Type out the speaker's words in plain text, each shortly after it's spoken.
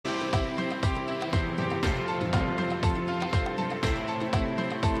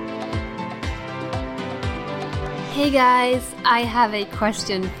Hey guys, I have a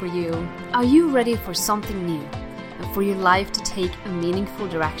question for you. Are you ready for something new and for your life to take a meaningful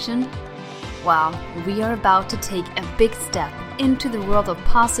direction? Well, we are about to take a big step into the world of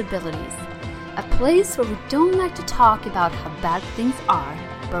possibilities, a place where we don't like to talk about how bad things are,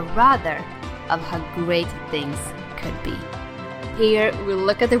 but rather of how great things could be. Here, we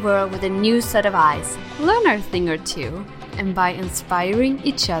look at the world with a new set of eyes, learn our thing or two, and by inspiring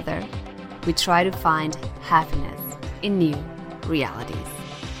each other, we try to find happiness in new realities.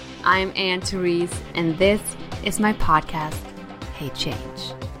 I'm Anne-Therese, and this is my podcast, Hey Change.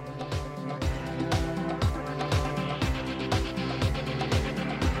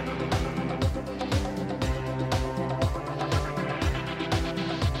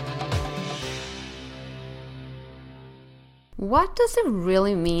 What does it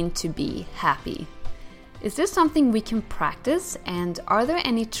really mean to be happy? Is this something we can practice, and are there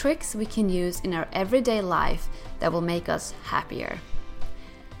any tricks we can use in our everyday life that will make us happier?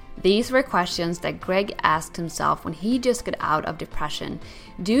 These were questions that Greg asked himself when he just got out of depression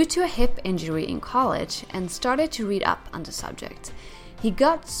due to a hip injury in college and started to read up on the subject. He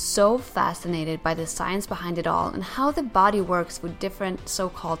got so fascinated by the science behind it all and how the body works with different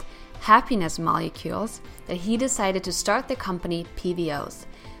so-called happiness molecules that he decided to start the company PVOs,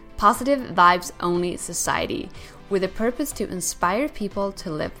 Positive Vibes Only Society, with a purpose to inspire people to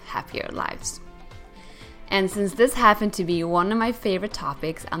live happier lives. And since this happened to be one of my favorite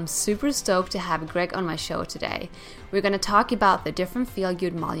topics, I'm super stoked to have Greg on my show today. We're going to talk about the different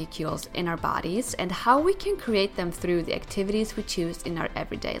feel-good molecules in our bodies and how we can create them through the activities we choose in our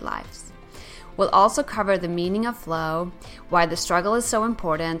everyday lives. We'll also cover the meaning of flow, why the struggle is so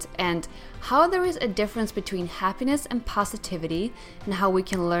important, and how there is a difference between happiness and positivity, and how we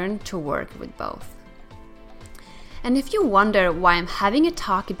can learn to work with both. And if you wonder why I'm having a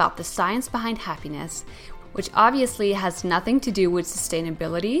talk about the science behind happiness, which obviously has nothing to do with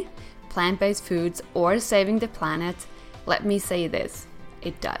sustainability, plant-based foods, or saving the planet, let me say this: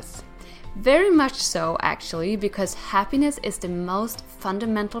 it does. Very much so, actually, because happiness is the most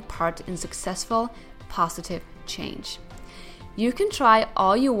fundamental part in successful, positive change. You can try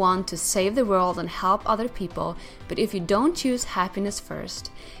all you want to save the world and help other people, but if you don't choose happiness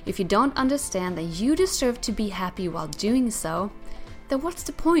first, if you don't understand that you deserve to be happy while doing so, then what's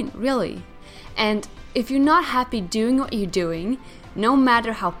the point, really? And if you're not happy doing what you're doing, no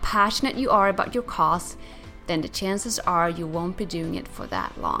matter how passionate you are about your cause, then the chances are you won't be doing it for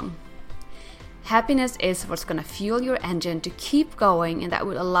that long. Happiness is what's going to fuel your engine to keep going, and that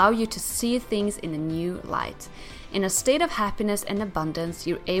will allow you to see things in a new light. In a state of happiness and abundance,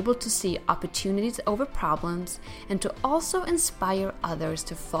 you're able to see opportunities over problems and to also inspire others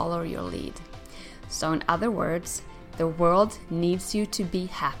to follow your lead. So in other words, the world needs you to be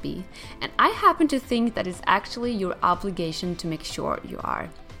happy, and I happen to think that it's actually your obligation to make sure you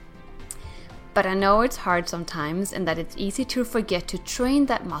are. But I know it's hard sometimes, and that it's easy to forget to train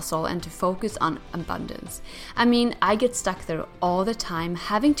that muscle and to focus on abundance. I mean, I get stuck there all the time,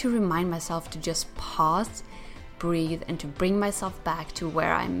 having to remind myself to just pause, breathe, and to bring myself back to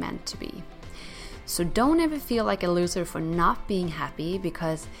where I'm meant to be. So don't ever feel like a loser for not being happy,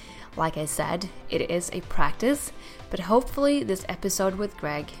 because, like I said, it is a practice. But hopefully this episode with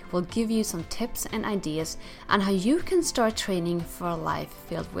Greg will give you some tips and ideas on how you can start training for a life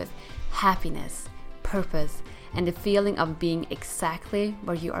filled with happiness, purpose, and the feeling of being exactly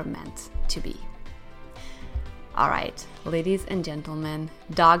where you are meant to be. Alright, ladies and gentlemen,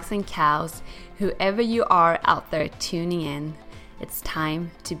 dogs and cows, whoever you are out there tuning in, it's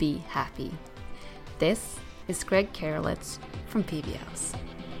time to be happy. This is Greg Karelitz from PVOs.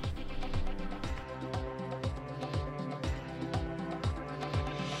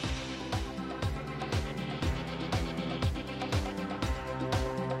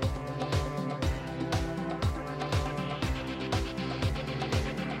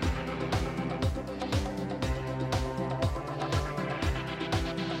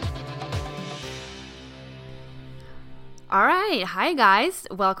 All right. Hi, guys.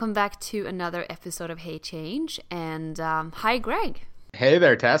 Welcome back to another episode of Hey Change. And hi, Greg. Hey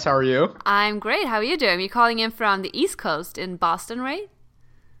there, Tess. How are you? I'm great. How are you doing? You're calling in from the East Coast in Boston, right?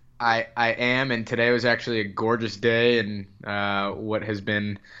 I am, and today was actually a gorgeous day in what has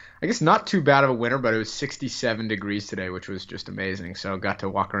been, I guess, not too bad of a winter, but it was 67 degrees today, which was just amazing. So got to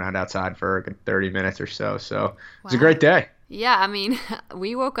walk around outside for a good 30 minutes or so. So it was a great day. Yeah, I mean,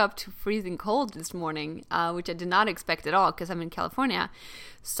 we woke up to freezing cold this morning, which I did not expect at all because I'm in California.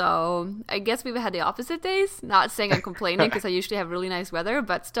 So I guess we've had the opposite days. Not saying I'm complaining because I usually have really nice weather,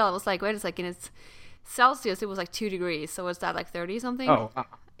 but still, I was like, wait a second, it's Celsius. It was like 2 degrees. So was that like 30 something? Oh,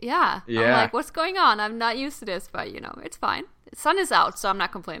 Yeah. I'm Yeah. like, what's going on? I'm not used to this, but it's fine. The sun is out, so I'm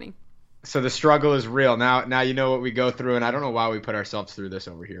not complaining. So the struggle is real. Now you know what we go through, and I don't know why we put ourselves through this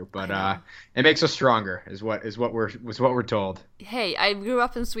over here, but it makes us stronger, is what we're told. Hey, I grew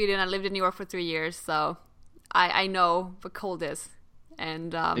up in Sweden. I lived in New York for 3 years, so I know what cold is.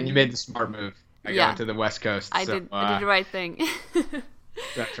 And you made the smart move by going to the West Coast. I did the right thing.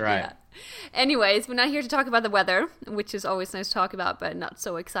 That's right. Yeah. Anyways, we're not here to talk about the weather, which is always nice to talk about, but not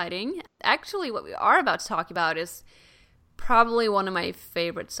so exciting. Actually, what we are about to talk about is probably one of my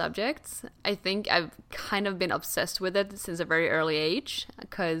favorite subjects. I think I've kind of been obsessed with it since a very early age,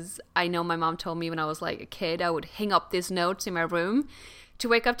 because I know my mom told me when I was like a kid, I would hang up these notes in my room to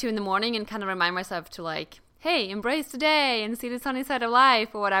wake up to in the morning and kind of remind myself to like, hey, embrace the day and see the sunny side of life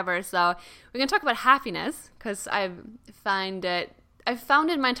or whatever. So we're going to talk about happiness, because I've found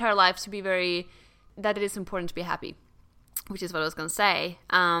it my entire life to be that it is important to be happy, which is what I was going to say.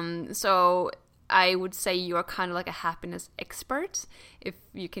 So I would say you're kind of like a happiness expert, if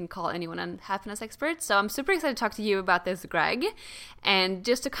you can call anyone a happiness expert. So I'm super excited to talk to you about this, Greg. And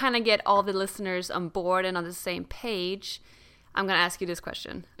just to kind of get all the listeners on board and on the same page, I'm going to ask you this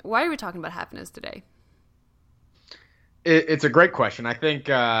question. Why are we talking about happiness today? It's a great question. I think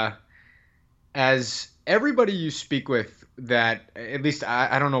as everybody you speak with, that at least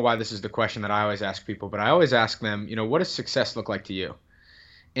I don't know why this is the question that I always ask people, but I always ask them, what does success look like to you?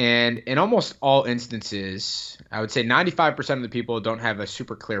 And in almost all instances, I would say 95% of the people don't have a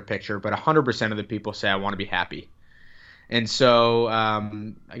super clear picture, but 100% of the people say, I want to be happy. And so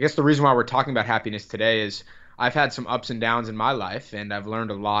I guess the reason why we're talking about happiness today is I've had some ups and downs in my life, and I've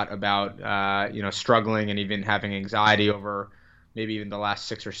learned a lot about, struggling and even having anxiety over maybe even the last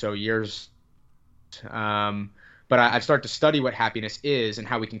 6 or so years. But I've started to study what happiness is and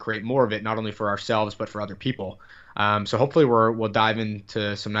how we can create more of it, not only for ourselves, but for other people. So hopefully we'll dive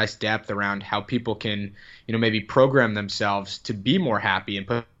into some nice depth around how people can, maybe program themselves to be more happy and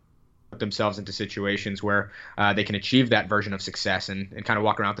put themselves into situations where they can achieve that version of success and kind of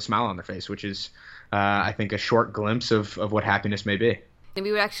walk around with a smile on their face, which is, I think, a short glimpse of what happiness may be. And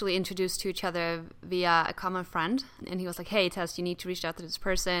we were actually introduced to each other via a common friend. And he was like, hey, Tess, you need to reach out to this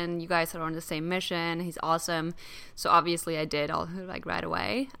person. You guys are on the same mission. He's awesome. So obviously I did all like right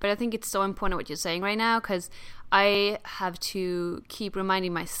away. But I think it's so important what you're saying right now, because I have to keep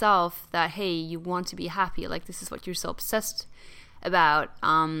reminding myself that, hey, you want to be happy. Like, this is what you're so obsessed about.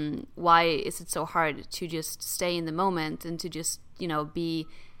 Why is it so hard to just stay in the moment and to just, be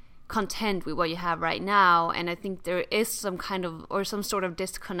content with what you have right now? And I think there is some sort of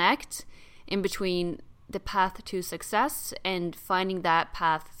disconnect in between the path to success and finding that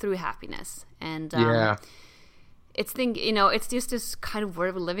path through happiness. And it's just this kind of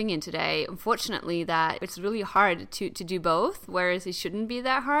world we're living in today, unfortunately, that it's really hard to do both, whereas it shouldn't be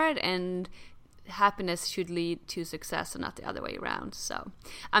that hard, and happiness should lead to success and not the other way around. So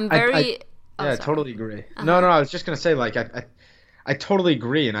I'm very I totally agree. No, I was just gonna say, like, I totally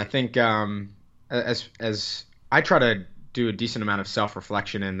agree, and I think as I try to do a decent amount of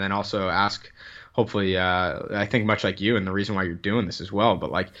self-reflection and then also ask, hopefully, I think much like you, and the reason why you're doing this as well,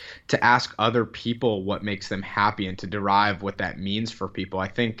 but like to ask other people what makes them happy and to derive what that means for people. I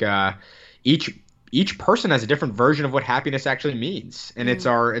think each person has a different version of what happiness actually means, and it's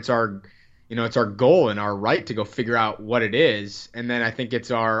our goal and our right to go figure out what it is, and then I think it's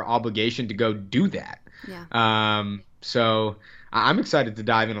our obligation to go do that. Yeah. So I'm excited to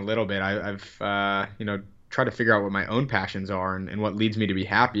dive in a little bit. I've tried to figure out what my own passions are and what leads me to be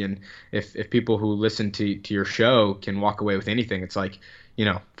happy. And if people who listen to your show can walk away with anything, it's like,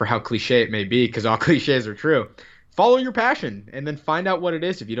 for how cliche it may be, because all cliches are true, follow your passion and then find out what it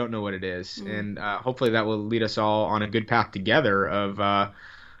is if you don't know what it is. And hopefully that will lead us all on a good path together of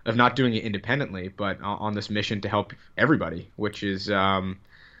not doing it independently, but on this mission to help everybody, which is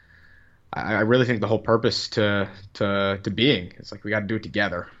I really think the whole purpose to being. It's like we got to do it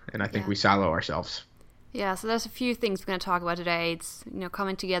together, and I think we silo ourselves. Yeah, so there's a few things we're going to talk about today. It's,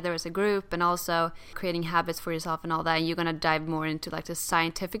 coming together as a group and also creating habits for yourself and all that. And you're going to dive more into like the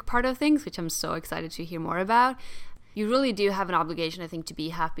scientific part of things, which I'm so excited to hear more about. You really do have an obligation, I think, to be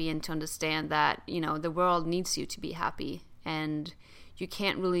happy and to understand that, the world needs you to be happy. And you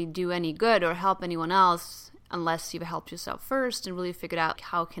can't really do any good or help anyone else unless you've helped yourself first and really figured out,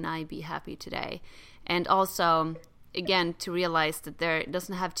 how can I be happy today? And also, again, to realize that there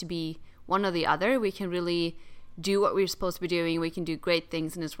doesn't have to be one or the other. We can really do what we're supposed to be doing. We can do great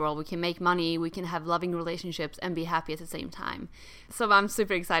things in this world. We can make money. We can have loving relationships and be happy at the same time. So I'm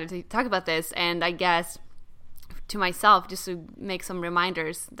super excited to talk about this. And I guess to myself, just to make some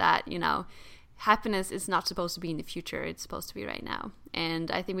reminders that, happiness is not supposed to be in the future. It's supposed to be right now.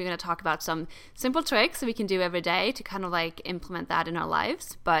 And I think we're going to talk about some simple tricks we can do every day to kind of like implement that in our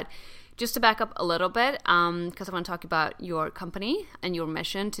lives. But just to back up a little bit, because I want to talk about your company and your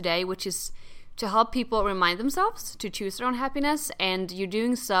mission today, which is to help people remind themselves to choose their own happiness. And you're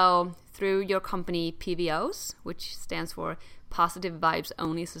doing so through your company PVOs, which stands for Positive Vibes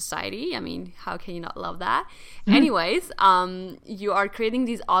Only Society. I mean, how can you not love that? Mm-hmm. Anyways, you are creating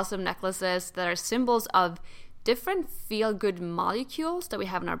these awesome necklaces that are symbols of different feel-good molecules that we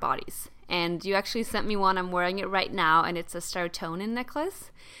have in our bodies. And you actually sent me one. I'm wearing it right now, and it's a serotonin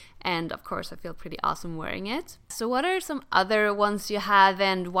necklace. And of course, I feel pretty awesome wearing it. So what are some other ones you have,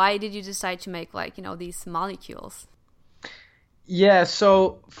 and why did you decide to make these molecules? Yeah,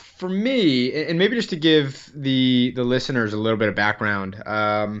 so for me, and maybe just to give the listeners a little bit of background,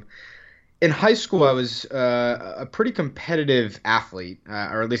 in high school I was a pretty competitive athlete,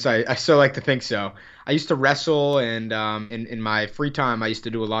 or at least I still like to think so. I used to wrestle, and in my free time I used to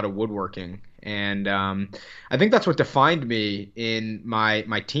do a lot of woodworking. And I think that's what defined me in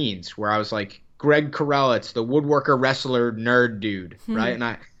my teens, where I was like Greg Karelitz, the woodworker, wrestler, nerd dude, right? And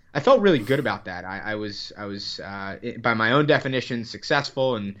I felt really good about that. I was by my own definition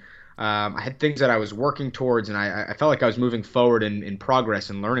successful, and I had things that I was working towards, and I felt like I was moving forward in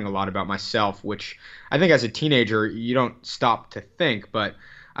progress and learning a lot about myself, which I think as a teenager you don't stop to think. But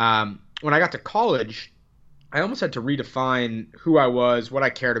when I got to college, I almost had to redefine who I was, what I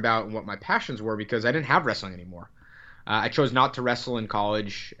cared about, and what my passions were, because I didn't have wrestling anymore. I chose not to wrestle in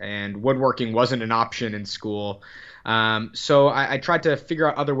college, and woodworking wasn't an option in school. So I tried to figure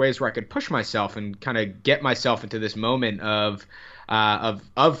out other ways where I could push myself and kind of get myself into this moment of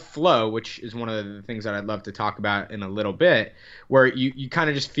flow, which is one of the things that I'd love to talk about in a little bit, where you kind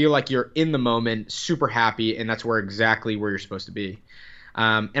of just feel like you're in the moment, super happy, and that's exactly where you're supposed to be.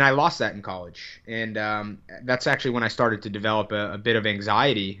 And I lost that in college, and that's actually when I started to develop a bit of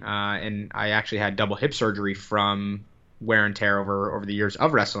anxiety, and I actually had double hip surgery from wear and tear over the years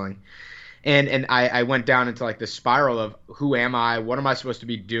of wrestling. And I went down into like this spiral of who am I? What am I supposed to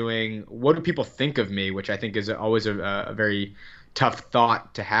be doing? What do people think of me? Which I think is always a very tough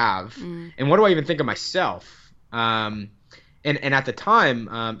thought to have. And what do I even think of myself? And at the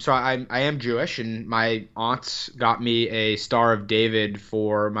time, so I am Jewish, and my aunts got me a Star of David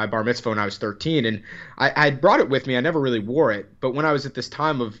for my bar mitzvah when I was 13, and I brought it with me. I never really wore it, but when I was at this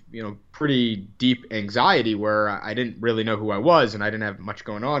time of pretty deep anxiety where I didn't really know who I was and I didn't have much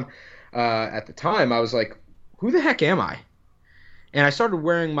going on at the time, I was like, who the heck am I? And I started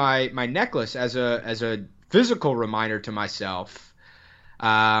wearing my necklace as a physical reminder to myself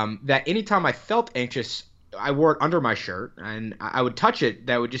that anytime I felt anxious, I wore it under my shirt, and I would touch it.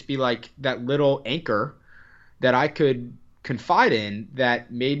 That would just be like that little anchor that I could confide in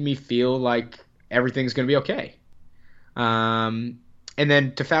that made me feel like everything's going to be okay. And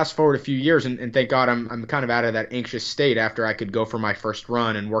then to fast forward a few years, and thank God I'm kind of out of that anxious state after I could go for my first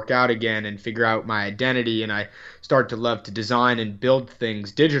run and work out again and figure out my identity, and I started to love to design and build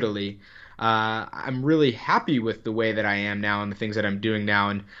things digitally. I'm really happy with the way that I am now and the things that I'm doing now.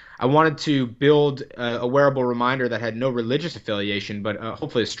 And I wanted to build a wearable reminder that had no religious affiliation, but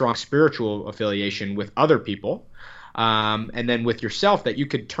hopefully a strong spiritual affiliation with other people. And then with yourself that you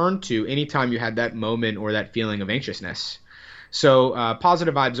could turn to anytime you had that moment or that feeling of anxiousness. So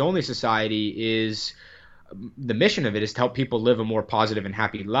Positive Vibes Only Society is the mission of it is to help people live a more positive and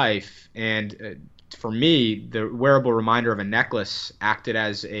happy life. And for me, the wearable reminder of a necklace acted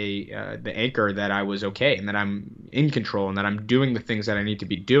as the anchor that I was okay and that I'm in control and that I'm doing the things that I need to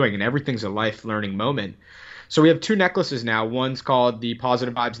be doing, and everything's a life learning moment. So we have two necklaces now. One's called the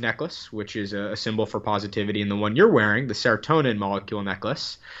Positive Vibes necklace, which is a symbol for positivity, and the one you're wearing, the serotonin molecule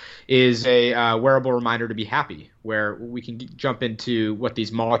necklace, is a wearable reminder to be happy, where we can jump into what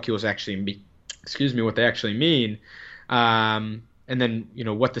these molecules actually what they actually mean. And then,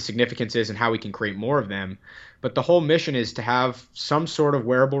 what the significance is and how we can create more of them. But the whole mission is to have some sort of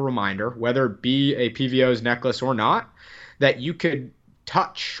wearable reminder, whether it be a PVO's necklace or not, that you could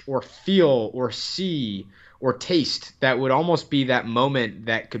touch or feel or see or taste, that would almost be that moment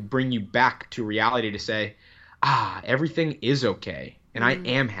that could bring you back to reality to say, everything is okay and I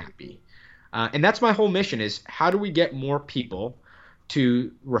am happy. And that's my whole mission, is how do we get more people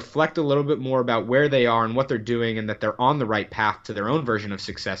to reflect a little bit more about where they are and what they're doing, and that they're on the right path to their own version of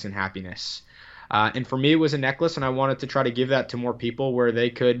success and happiness. And for me, it was a necklace, and I wanted to try to give that to more people where they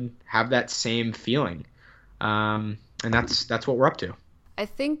could have that same feeling. And that's what we're up to. I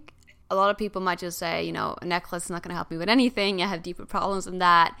think a lot of people might just say, a necklace is not going to help me with anything. I have deeper problems than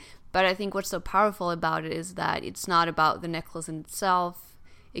that. But I think what's so powerful about it is that it's not about the necklace in itself.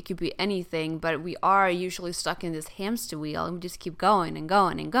 It could be anything, but we are usually stuck in this hamster wheel and we just keep going and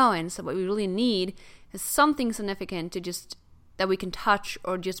going and going. So what we really need is something significant to just that we can touch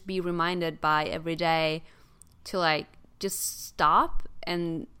or just be reminded by every day to like just stop.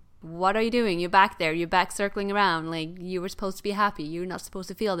 And what are you doing? You're back there. You're back circling around. Like, you were supposed to be happy. You're not supposed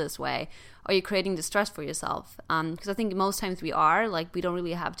to feel this way. Or you're creating distress for yourself. Because I think most times we are. Like, we don't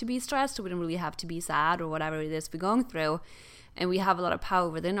really have to be stressed. Or we don't really have to be sad or whatever it is we're going through. And we have a lot of power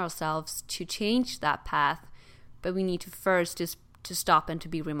within ourselves to change that path. But we need to first just to stop and to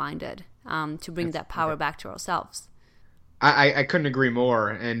be reminded. To bring that power back to ourselves. I couldn't agree more.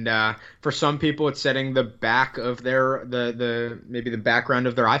 And for some people, it's setting the back of their maybe the background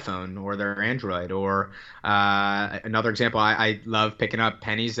of their iPhone or their Android. Or another example, I love picking up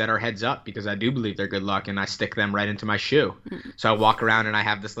pennies that are heads up because I do believe they're good luck, and I stick them right into my shoe. So I walk around and I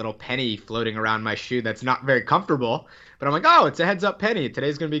have this little penny floating around my shoe that's not very comfortable, but I'm like, oh, it's a heads up penny.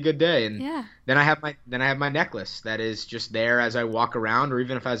 Today's gonna be a good day. And then I have my necklace that is just there as I walk around, or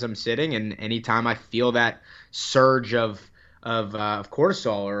even if as I'm sitting. And anytime I feel that surge of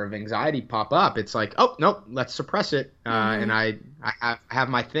cortisol or of anxiety pop up, it's like, oh nope, let's suppress it. And I have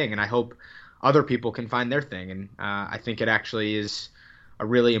my thing, and I hope other people can find their thing. And I think it actually is a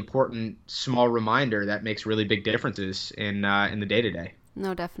really important small reminder that makes really big differences in the day to day.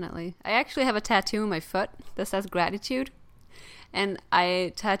 No, definitely. I actually have a tattoo on my foot that says gratitude. And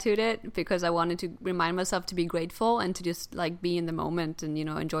I tattooed it because I wanted to remind myself to be grateful and to just like be in the moment and,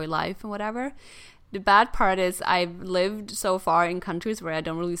 enjoy life and whatever. The bad part is I've lived so far in countries where I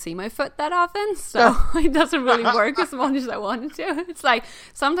don't really see my foot that often, so it doesn't really work as much as I wanted to. It's like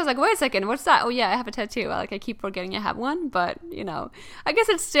sometimes like, wait a second, what's that? Oh yeah, I have a tattoo. Like I keep forgetting I have one, but I guess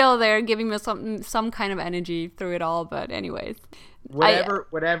it's still there, giving me some kind of energy through it all. But anyways,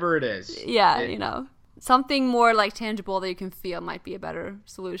 whatever it is, something more like tangible that you can feel might be a better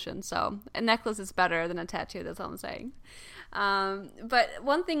solution. So a necklace is better than a tattoo. That's all I'm saying. But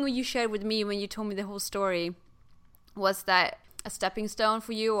one thing you shared with me when you told me the whole story was that a stepping stone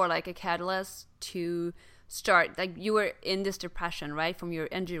for you, or like a catalyst to start, like you were in this depression, right, from your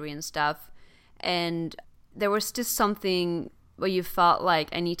injury and stuff, and there was just something where you felt like,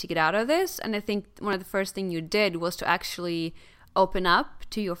 I need to get out of this. And I think one of the first things you did was to actually open up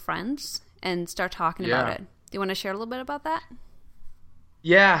to your friends and start talking about it. Do you want to share a little bit about that?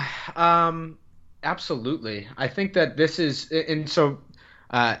 Yeah. Absolutely. I think that this is, and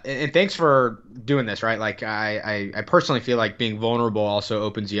thanks for doing this, right? Like I personally feel like being vulnerable also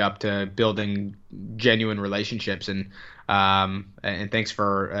opens you up to building genuine relationships, and thanks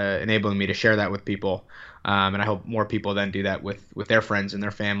for enabling me to share that with people. And I hope more people then do that with their friends and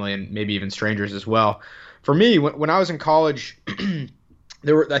their family, and maybe even strangers as well. For me, when I was in college,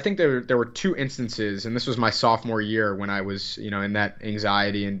 there were two instances, and this was my sophomore year when I was, in that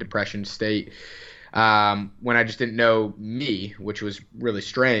anxiety and depression state, when I just didn't know me, which was really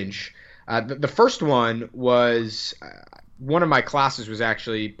strange. The first one was one of my classes was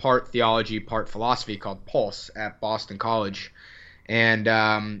actually part theology, part philosophy, called Pulse at Boston College.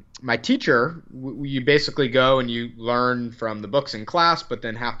 And my teacher, you basically go and you learn from the books in class, but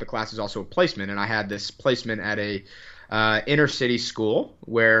then half the class is also a placement. And I had this placement at a inner city school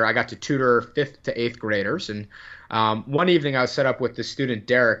where I got to tutor 5th to 8th graders. And one evening I was set up with the student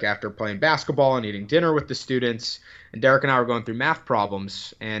Derek after playing basketball and eating dinner with the students. And Derek and I were going through math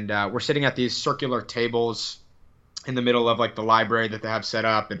problems. And we're sitting at these circular tables in the middle of like the library that they have set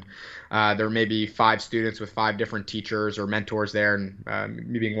up. And there were maybe 5 students with 5 different teachers or mentors there, and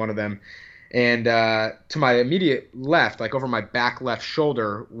me being one of them. And to my immediate left, like over my back left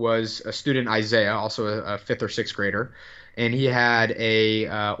shoulder, was a student, Isaiah, also a 5th or 6th grader. And he had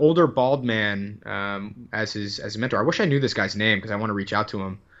a older bald man as his mentor. I wish I knew this guy's name because I want to reach out to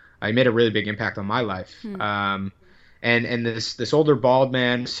him. He made a really big impact on my life. And this older bald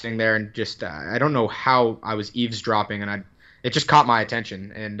man sitting there, and just I don't know how I was eavesdropping, and it just caught my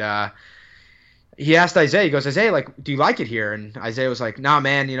attention. And he asked Isaiah, he goes, Isaiah, like, do you like it here? And Isaiah was like, nah,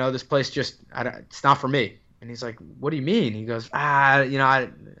 man, this place just, it's not for me. And he's like, what do you mean? He goes, I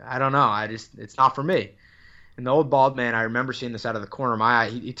don't know. It's not for me. And the old bald man, I remember seeing this out of the corner of my eye.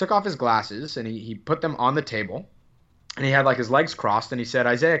 He took off his glasses and he put them on the table, and he had like his legs crossed, and he said,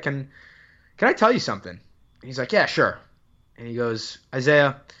 Isaiah, can I tell you something? And he's like, yeah, sure. And he goes,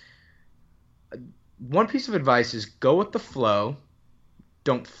 Isaiah, one piece of advice is go with the flow.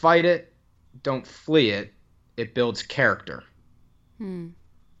 Don't fight it. Don't flee it. It builds character. And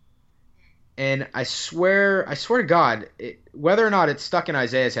I swear to God, whether or not it stuck in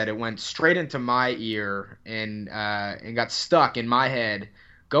Isaiah's head, it went straight into my ear and got stuck in my head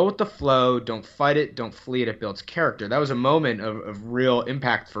go with the flow, don't fight it, don't flee it, it builds character. That was a moment of real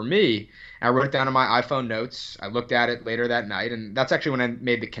impact for me. I wrote it down in my iPhone notes. I looked at it later that night, and that's actually when I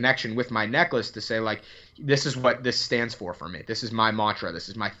made the connection with my necklace to say, like, this is what this stands for me. This is my mantra. This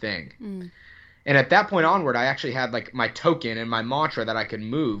is my thing. And at that point onward, I actually had like my token and my mantra that I could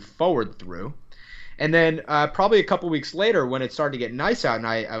move forward through. And then probably a couple weeks later, when it started to get nice out and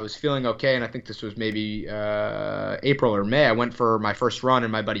I was feeling okay, and I think this was maybe April or May, I went for my first run,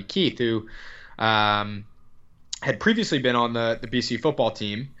 and my buddy Keith, who had previously been on the BC football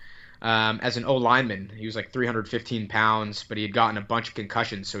team as an O-lineman. He was like 315 pounds, but he had gotten a bunch of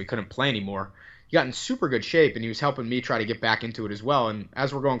concussions, so he couldn't play anymore. He got in super good shape, and he was helping me try to get back into it as well. And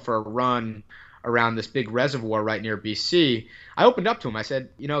as we're going for a run around this big reservoir right near BC, I opened up to him. I said,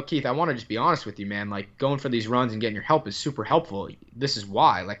 Keith, I want to just be honest with you, man. Like, going for these runs and getting your help is super helpful. This is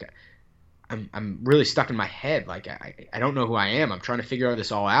why. Like, I'm really stuck in my head. Like, I don't know who I am. I'm trying to figure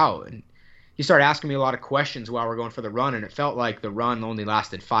this all out. And he started asking me a lot of questions while we're going for the run, and it felt like the run only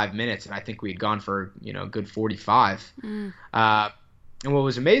lasted 5 minutes, and I think we had gone for, a good 45. And what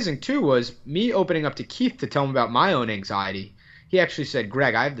was amazing, too, was me opening up to Keith to tell him about my own anxiety. He actually said,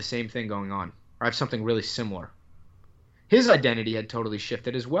 Greg, I have the same thing going on. Or I have something really similar. His identity had totally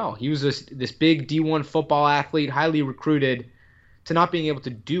shifted as well. He was this big D1 football athlete, highly recruited, to not being able to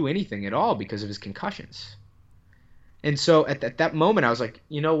do anything at all because of his concussions. And so at that moment, I was like,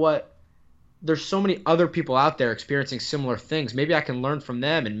 you know what? There's so many other people out there experiencing similar things. Maybe I can learn from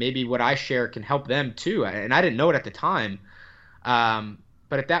them, and maybe what I share can help them too. And I didn't know it at the time.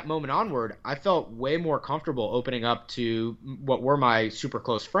 But at that moment onward, I felt way more comfortable opening up to what were my super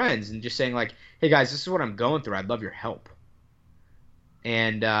close friends and just saying, like, hey guys, this is what I'm going through. I'd love your help.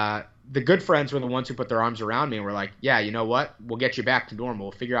 And the good friends were the ones who put their arms around me and were like, yeah, you know what? We'll get you back to normal.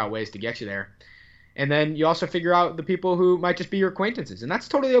 We'll figure out ways to get you there. And then you also figure out the people who might just be your acquaintances. And that's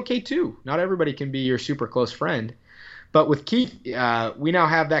totally okay too. Not everybody can be your super close friend. But with Keith, we now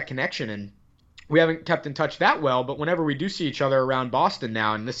have that connection, and we haven't kept in touch that well, but whenever we do see each other around Boston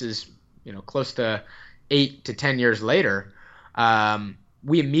now, and this is, close to 8 to 10 years later,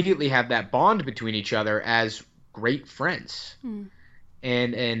 we immediately have that bond between each other as great friends.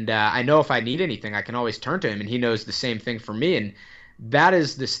 And I know if I need anything, I can always turn to him, and he knows the same thing for me. And that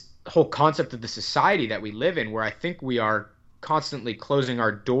is this whole concept of the society that we live in, where I think we are constantly closing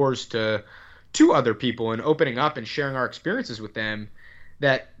our doors to other people and opening up and sharing our experiences with them.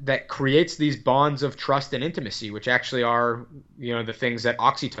 That creates these bonds of trust and intimacy, which actually are, the things that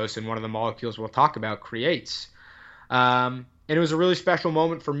oxytocin, one of the molecules we'll talk about, creates. And it was a really special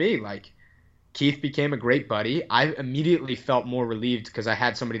moment for me. Like, Keith became a great buddy. I immediately felt more relieved because I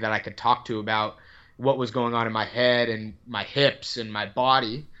had somebody that I could talk to about what was going on in my head and my hips and my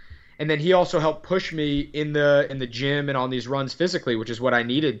body. And then he also helped push me in the gym and on these runs physically, which is what I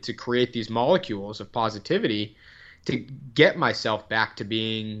needed to create these molecules of positivity to get myself back to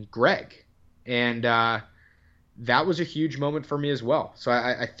being Greg. And that was a huge moment for me as well. So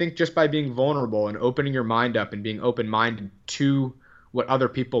I think just by being vulnerable and opening your mind up and being open-minded to what other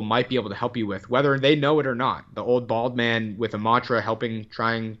people might be able to help you with, whether they know it or not. The old bald man with a mantra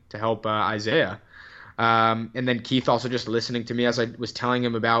trying to help Isaiah. And then Keith also just listening to me as I was telling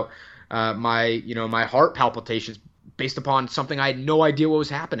him about my heart palpitations based upon something I had no idea what was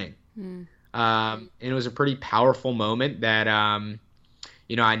happening. And it was a pretty powerful moment that,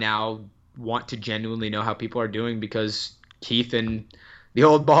 I now want to genuinely know how people are doing because Keith and the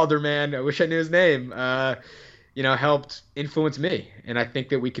old balder man, I wish I knew his name, helped influence me. And I think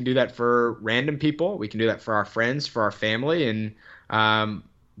that we can do that for random people. We can do that for our friends, for our family. And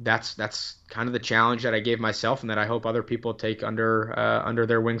that's kind of the challenge that I gave myself and that I hope other people take under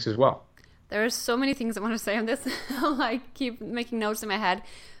their wings as well. There are so many things I want to say on this. I keep making notes in my head.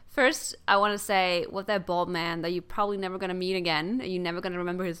 First, I want to say with that bald man that you're probably never going to meet again, and you're never going to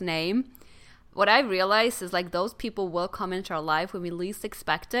remember his name. What I realized is like those people will come into our life when we least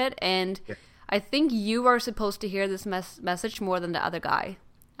expect it. And yeah. I think you are supposed to hear this message more than the other guy.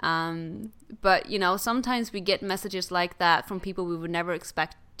 But, sometimes we get messages like that from people we would never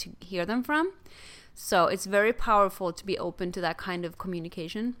expect to hear them from. So it's very powerful to be open to that kind of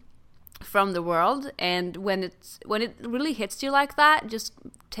communication from the world. And when it really hits you like that, just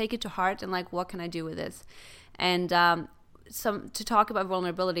take it to heart and like, what can I do with this? And to talk about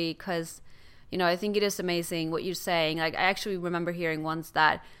vulnerability, because I think it is amazing what you're saying. Like, I actually remember hearing once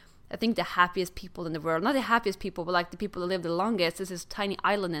that I think the happiest people in the world, not the happiest people, but like the people that live the longest, is this tiny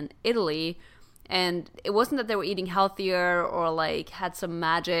island in Italy. And it wasn't that they were eating healthier or like had some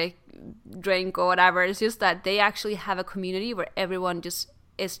magic drink or whatever. It's just that they actually have a community where everyone just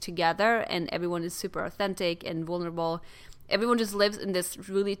is together and everyone is super authentic and vulnerable. everyone just lives in this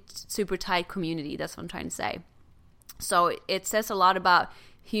really super tight community. That's what I'm trying to say. So it says a lot about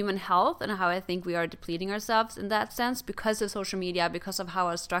human health and how I think we are depleting ourselves in that sense because of social media, because of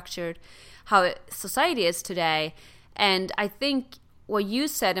how society is today. And I think what you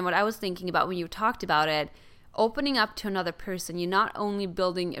said and what I was thinking about when you talked about it, opening up to another person, you're not only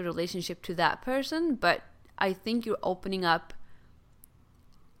building a relationship to that person, but I think you're opening up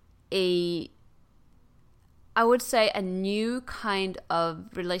I would say a new kind of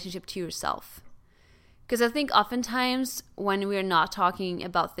relationship to yourself. Because I think oftentimes when we're not talking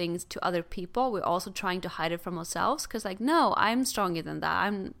about things to other people, we're also trying to hide it from ourselves. Because like, no, I'm stronger than that.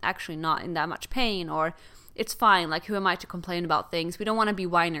 I'm actually not in that much pain, or it's fine. Like, who am I to complain about things? We don't want to be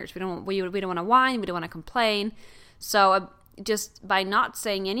whiners. We don't want to whine. We don't want to complain. So just by not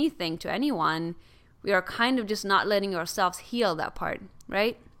saying anything to anyone, we are kind of just not letting ourselves heal that part,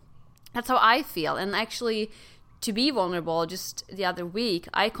 right? That's how I feel. And actually, to be vulnerable, just the other week,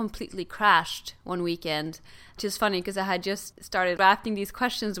 I completely crashed one weekend. Which is funny because I had just started drafting these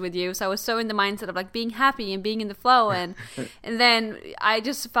questions with you. So I was so in the mindset of like being happy and being in the flow. And then I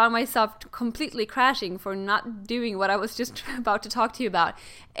just found myself completely crashing for not doing what I was just about to talk to you about.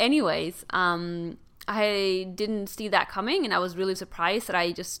 Anyways, I didn't see that coming, and I was really surprised that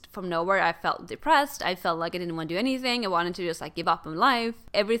I just, from nowhere, I felt depressed. I felt like I didn't want to do anything. I wanted to just like give up on life.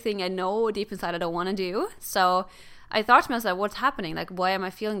 Everything I know deep inside I don't want to do. So I thought to myself, what's happening? Like, why am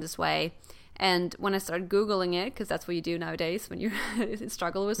I feeling this way? And when I started Googling it, because that's what you do nowadays when you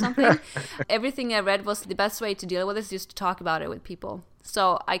struggle with something, everything I read was the best way to deal with it is just to talk about it with people.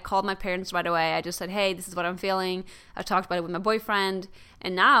 So I called my parents right away. I just said, hey, this is what I'm feeling. I talked about it with my boyfriend.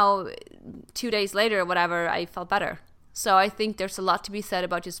 And now, 2 days later or whatever, I felt better. So I think there's a lot to be said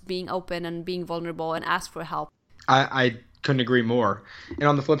about just being open and being vulnerable and ask for help. I couldn't agree more. And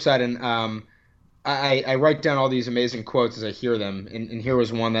on the flip side, I write down all these amazing quotes as I hear them, and here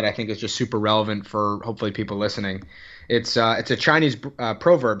was one that I think is just super relevant for hopefully people listening. It's a Chinese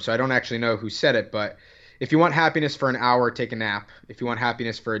proverb, so I don't actually know who said it, but if you want happiness for an hour, take a nap. If you want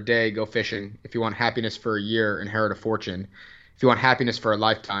happiness for a day, go fishing. If you want happiness for a year, inherit a fortune. If you want happiness for a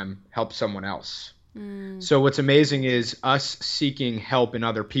lifetime, help someone else. So what's amazing is us seeking help in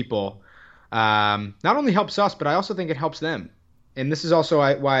other people not only helps us, but I also think it helps them. And this is also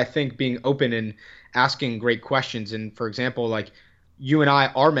why I think being open and asking great questions. And for example, like you and I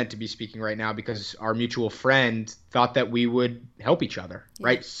are meant to be speaking right now because our mutual friend thought that we would help each other,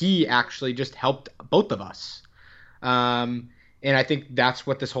 right? He actually just helped both of us. And I think that's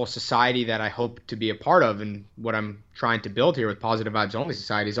what this whole society that I hope to be a part of and what I'm trying to build here with Positive Vibes Only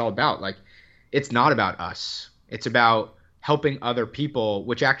Society is all about. Like, it's not about us. It's about helping other people,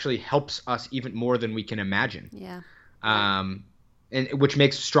 which actually helps us even more than we can imagine. Yeah. And which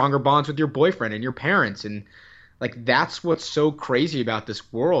makes stronger bonds with your boyfriend and your parents. And like, that's what's so crazy about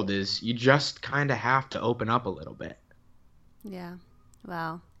this world is you just kind of have to open up a little bit. Yeah.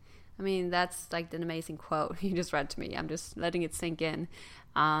 Wow. I mean, that's like an amazing quote you just read to me. I'm just letting it sink in.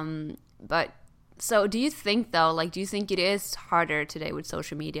 But so do you think though, like, do you think it is harder today with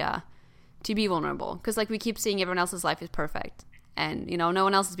social media to be vulnerable? Because like we keep seeing everyone else's life is perfect and, you know, no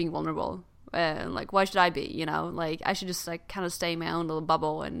one else is being vulnerable. Like, why should I be, you know, like I should just like kind of stay in my own little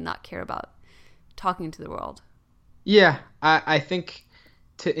bubble and not care about talking to the world. Yeah, I think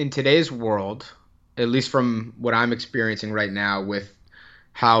in today's world, at least from what I'm experiencing right now with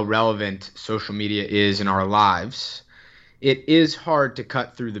how relevant social media is in our lives, it is hard to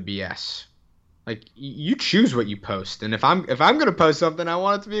cut through the BS. Like, you choose what you post, and if I'm gonna post something, I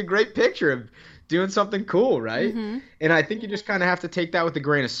want it to be a great picture of doing something cool, right? Mm-hmm. And I think you just kind of have to take that with a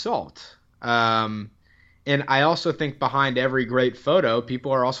grain of salt. And I also think behind every great photo,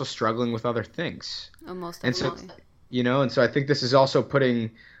 people are also struggling with other things. Almost definitely. And so, you know, and so I think this is also putting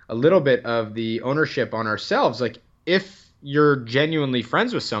a little bit of the ownership on ourselves. Like, if you're genuinely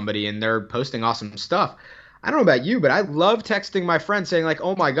friends with somebody and they're posting awesome stuff, I don't know about you, but I love texting my friend saying like,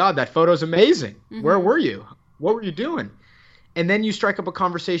 oh my God, that photo's amazing. Mm-hmm. Where were you? What were you doing? And then you strike up a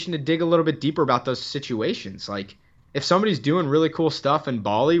conversation to dig a little bit deeper about those situations. Like, if somebody's doing really cool stuff in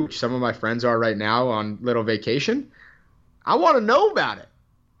Bali, which some of my friends are right now on little vacation, I want to know about it,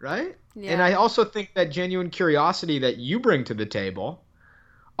 right? Yeah. And I also think that genuine curiosity that you bring to the table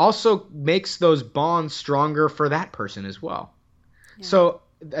also makes those bonds stronger for that person as well. Yeah. So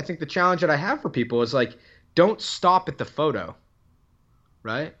I think the challenge that I have for people is like, don't stop at the photo,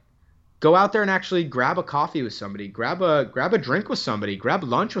 right? Go out there and actually grab a coffee with somebody, grab a drink with somebody, grab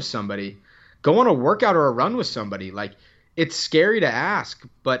lunch with somebody, go on a workout or a run with somebody. Like, it's scary to ask,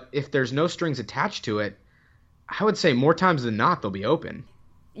 but if there's no strings attached to it, I would say more times than not, they'll be open.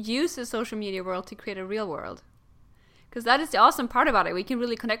 Use the social media world to create a real world. Because that is the awesome part about it. We can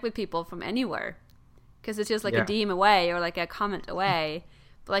really connect with people from anywhere. Because it's just like a DM away or like a comment away.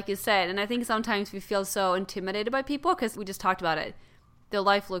 But like you said, and I think sometimes we feel so intimidated by people because we just talked about it. Their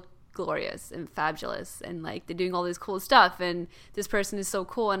life looked glorious and fabulous and like they're doing all this cool stuff and this person is so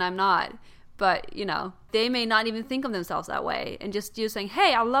cool and I'm not. But, you know, they may not even think of themselves that way. And just you saying,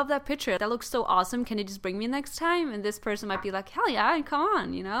 hey, I love that picture. That looks so awesome. Can you just bring me next time? And this person might be like, hell yeah, and come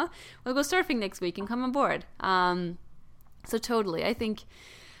on, you know. We'll go surfing next week and come on board. So totally. I think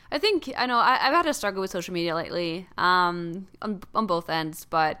I know I've had a struggle with social media lately on both ends.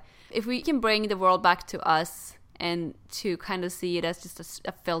 But if we can bring the world back to us and to kind of see it as just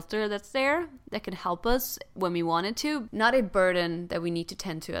a filter that's there that can help us when we want it to, not a burden that we need to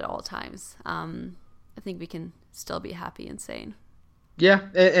tend to at all times. I think we can still be happy and sane. Yeah,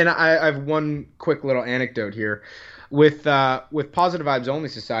 and I have one quick little anecdote here. With Positive Vibes Only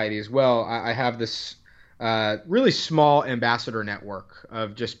Society as well, I have this really small ambassador network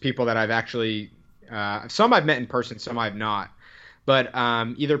of just people that I've actually, some I've met in person, some I've not. But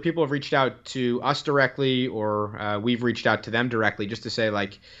either people have reached out to us directly or we've reached out to them directly just to say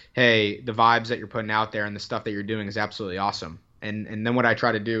like, hey, the vibes that you're putting out there and the stuff that you're doing is absolutely awesome. And then what I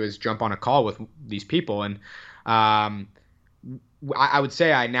try to do is jump on a call with these people. And I would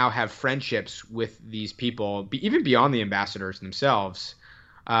say I now have friendships with these people, even beyond the ambassadors themselves,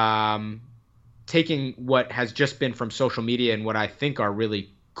 taking what has just been from social media and what I think are really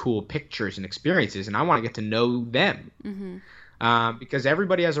cool pictures and experiences. And I want to get to know them. Mm-hmm. Because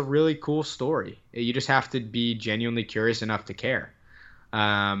everybody has a really cool story. You just have to be genuinely curious enough to care.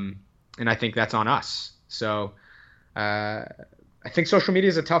 And I think that's on us. So I think social media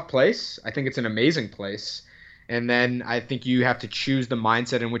is a tough place. I think it's an amazing place. And then I think you have to choose the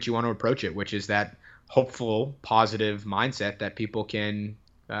mindset in which you want to approach it, which is that hopeful, positive mindset that people can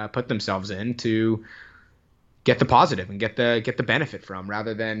put themselves in to get the positive and get the benefit from,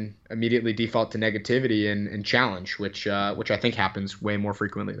 rather than immediately default to negativity and challenge, which I think happens way more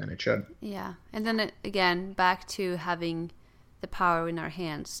frequently than it should. Yeah, and then again, back to having the power in our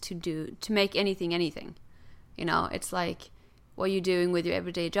hands to make anything. You know, it's like what you're doing with your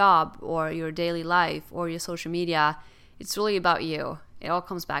everyday job or your daily life or your social media. It's really about you. It all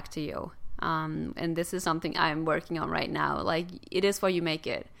comes back to you. And this is something I'm working on right now. Like, it is what you make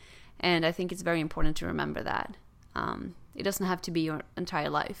it. And I think it's very important to remember that. It doesn't have to be your entire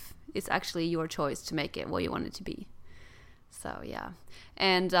life. It's actually your choice to make it what you want it to be. So, yeah.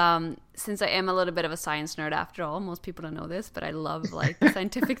 And since I am a little bit of a science nerd after all, most people don't know this, but I love like the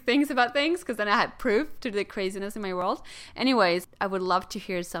scientific things about things because then I have proof to the craziness in my world. Anyways, I would love to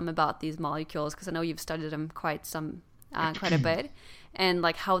hear some about these molecules because I know you've studied them quite a bit, and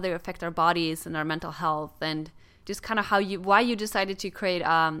like how they affect our bodies and our mental health, and just kind of why you decided to create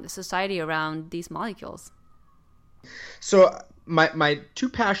a society around these molecules. So my two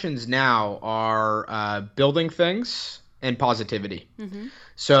passions now are building things and positivity. Mm-hmm.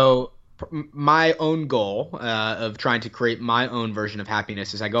 So my own goal of trying to create my own version of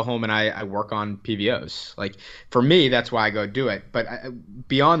happiness is I go home and I work on PVOs. Like, for me, that's why I go do it. But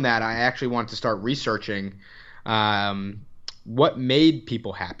beyond that, I actually want to start researching what made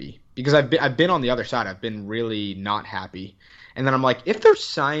people happy. Because I've been on the other side. I've been really not happy. And then I'm like, if there's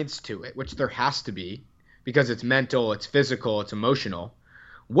science to it, which there has to be, because it's mental, it's physical, it's emotional,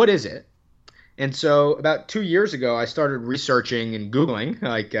 what is it? And so about 2 years ago, I started researching and Googling,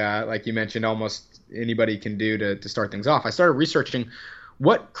 like you mentioned, almost anybody can do to start things off. I started researching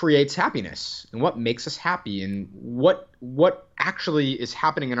what creates happiness and what makes us happy and what actually is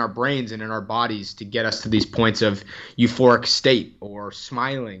happening in our brains and in our bodies to get us to these points of euphoric state or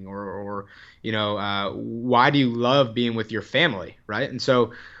smiling or why do you love being with your family, right? And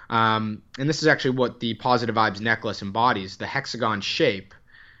so and this is actually what the Positive Vibes necklace embodies. The hexagon shape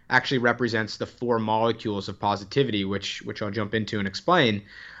actually represents the 4 molecules of positivity, which I'll jump into and explain,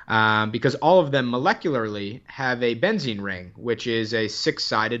 because all of them molecularly have a benzene ring, which is a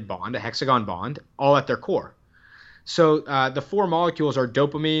 6-sided bond, a hexagon bond, all at their core. So the 4 molecules are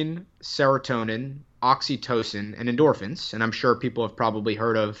dopamine, serotonin, oxytocin, and endorphins, and I'm sure people have probably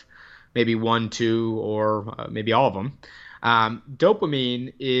heard of maybe 1, 2, or maybe all of them.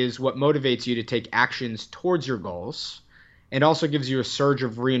 Dopamine is what motivates you to take actions towards your goals, and also gives you a surge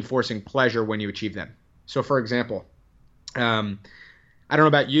of reinforcing pleasure when you achieve them. So, for example, I don't know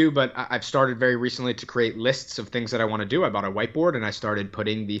about you, but I've started very recently to create lists of things that I want to do. I bought a whiteboard and I started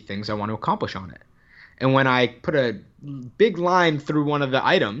putting the things I want to accomplish on it. And when I put a big line through one of the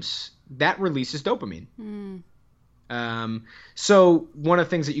items, that releases dopamine. So one of the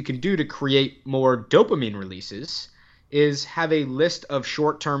things that you can do to create more dopamine releases is have a list of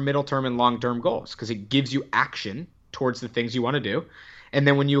short-term, middle-term, and long-term goals, because it gives you action towards the things you want to do. And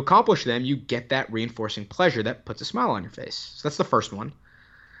then when you accomplish them, you get that reinforcing pleasure that puts a smile on your face. So that's the first one.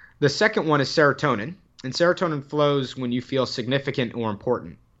 The second one is serotonin. And serotonin flows when you feel significant or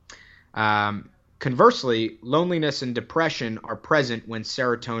important. Conversely, loneliness and depression are present when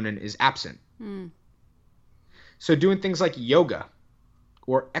serotonin is absent. So doing things like yoga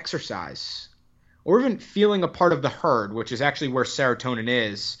or exercise, or even feeling a part of the herd, which is actually where serotonin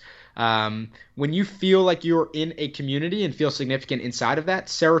is. When you feel like you're in a community and feel significant inside of that,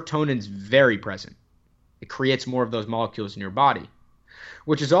 serotonin's very present. It creates more of those molecules in your body,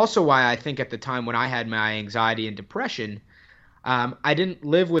 which is also why I think at the time when I had my anxiety and depression, I didn't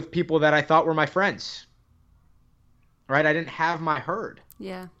live with people that I thought were my friends, right? I didn't have my herd.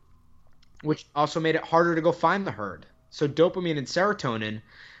 Yeah. Which also made it harder to go find the herd. So dopamine and serotonin,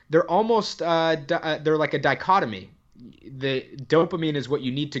 they're almost they're like a dichotomy. The dopamine is what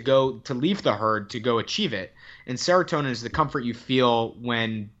you need to leave the herd to go achieve it, and serotonin is the comfort you feel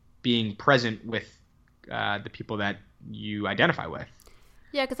when being present with the people that you identify with.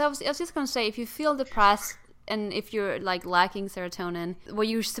 Yeah, because I was just gonna say, if you feel depressed and if you're like lacking serotonin, what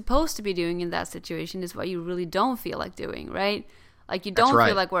you're supposed to be doing in that situation is what you really don't feel like doing, right? Like you don't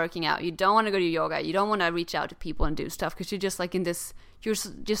feel like working out. You don't want to go to yoga. You don't want to reach out to people and do stuff because you're just like you're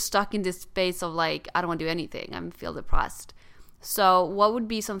just stuck in this space of like, I don't want to do anything. I feel depressed. So what would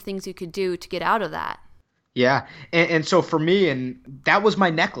be some things you could do to get out of that? Yeah. And so for me, and that was my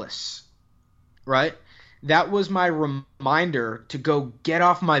necklace, right? That was my reminder to go get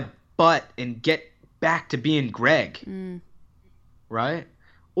off my butt and get back to being Greg, right?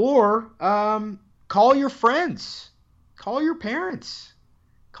 Or call your friends. Call your parents.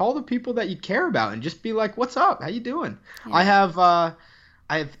 Call the people that you care about and just be like, what's up? How you doing? Yeah.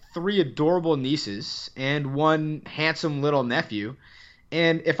 I have 3 adorable nieces and 1 handsome little nephew.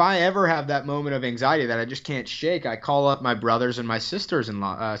 And if I ever have that moment of anxiety that I just can't shake, I call up my brothers and my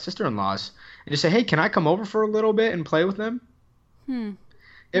sister-in-laws and just say, hey, can I come over for a little bit and play with them?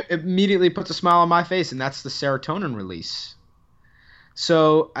 It immediately puts a smile on my face, and that's the serotonin release.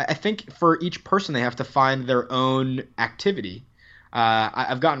 So I think for each person, they have to find their own activity.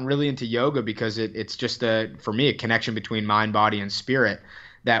 I've gotten really into yoga because it's just, for me, a connection between mind, body, and spirit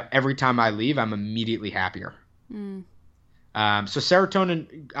that every time I leave, I'm immediately happier. So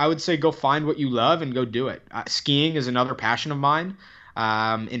serotonin, I would say go find what you love and go do it. Skiing is another passion of mine.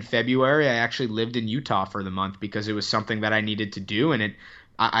 In February, I actually lived in Utah for the month because it was something that I needed to do, and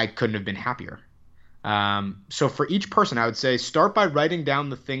I couldn't have been happier. So for each person, I would say start by writing down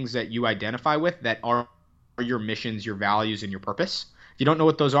the things that you identify with that are your missions, your values, and your purpose. If you don't know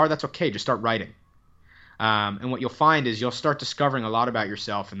what those are, that's okay. Just start writing. And what you'll find is you'll start discovering a lot about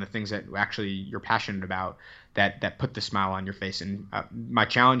yourself and the things that actually you're passionate about that put the smile on your face. And my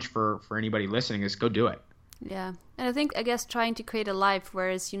challenge for anybody listening is go do it. Yeah. And I guess trying to create a life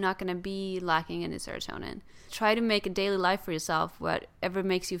where you're not going to be lacking any serotonin. Try to make a daily life for yourself, whatever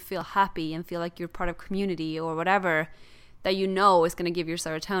makes you feel happy and feel like you're part of community or whatever that you know is going to give you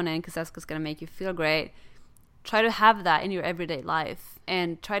serotonin because that's what's going to make you feel great. Try to have that in your everyday life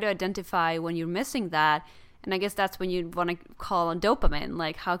and try to identify when you're missing that. And I guess that's when you want to call on dopamine.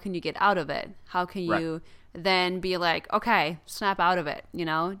 Like, how can you get out of it? How can you then be like, okay, snap out of it? You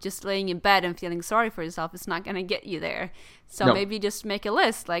know, just laying in bed and feeling sorry for yourself is not going to get you there. So maybe just make a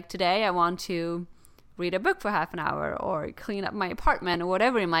list. Like, today I want to read a book for half an hour or clean up my apartment or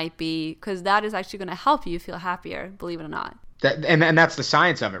whatever it might be, because that is actually going to help you feel happier, believe it or not. And that's the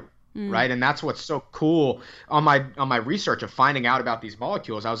science of it. Right. And that's what's so cool on my research of finding out about these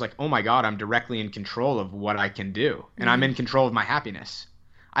molecules. I was like, oh my God, I'm directly in control of what I can do. And I'm in control of my happiness.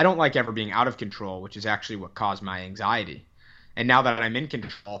 I don't like ever being out of control, which is actually what caused my anxiety. And now that I'm in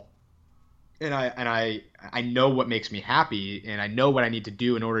control and I know what makes me happy and I know what I need to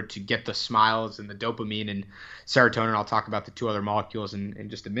do in order to get the smiles and the dopamine and serotonin, I'll talk about the 2 other molecules in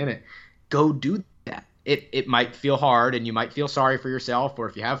just a minute, go do that. It might feel hard and you might feel sorry for yourself, or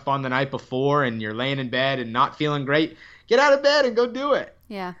if you have fun the night before and you're laying in bed and not feeling great, get out of bed and go do it.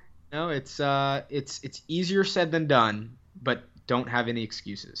 Yeah. No, it's easier said than done, but don't have any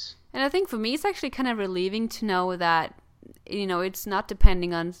excuses. And I think for me, it's actually kind of relieving to know that, you know, it's not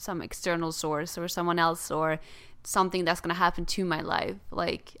depending on some external source or someone else or something that's going to happen to my life.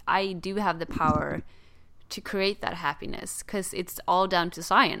 Like, I do have the power to create that happiness because it's all down to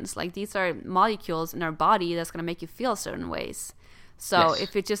science. Like, these are molecules in our body that's going to make you feel certain ways. So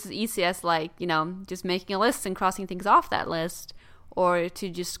if it's just as easy as, like, you know, just making a list and crossing things off that list, or to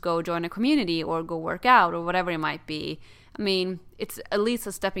just go join a community or go work out or whatever it might be, I mean, it's at least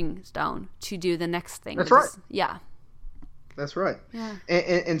a stepping stone to do the next thing. That's right. Yeah. That's right. Yeah.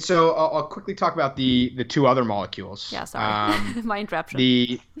 And so I'll quickly talk about the two other molecules. Yeah, sorry. My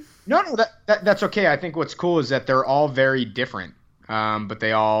interruption. No, that's okay. I think what's cool is that they're all very different, but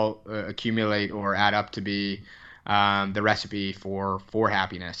they all accumulate or add up to be the recipe for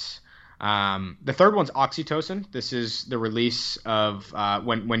happiness. The third one's oxytocin. This is the release of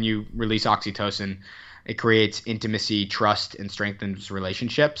when you release oxytocin, it creates intimacy, trust, and strengthens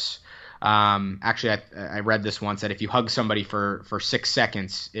relationships. Actually, I read this once that if you hug somebody for 6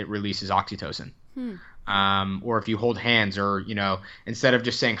 seconds, it releases oxytocin. Or if you hold hands, or instead of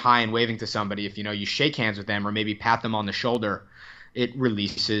just saying hi and waving to somebody, if you shake hands with them or maybe pat them on the shoulder, it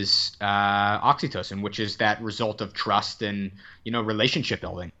releases oxytocin, which is that result of trust and relationship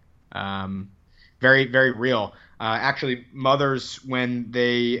building. Very, very real. Actually, mothers, when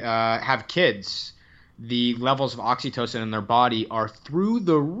they have kids, the levels of oxytocin in their body are through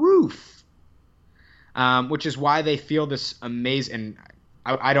the roof, which is why they feel this amazing.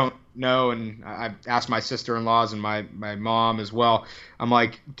 I don't know, and I've asked my sister-in-laws and my mom as well. I'm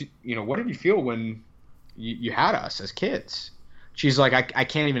like, what did you feel when you had us as kids? She's like, I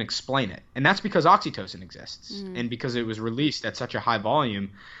can't even explain it. And that's because oxytocin exists and because it was released at such a high volume.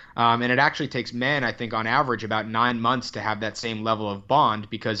 And it actually takes men, I think, on average about 9 months to have that same level of bond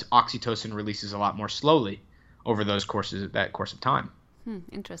because oxytocin releases a lot more slowly over that course of time.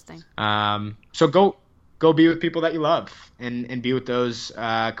 Interesting. So go be with people that you love and be with those,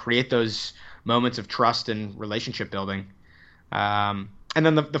 create those moments of trust and relationship building. And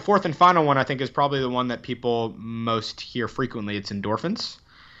then the fourth and final one, I think, is probably the one that people most hear frequently. It's endorphins.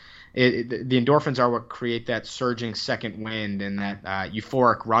 The endorphins are what create that surging second wind and that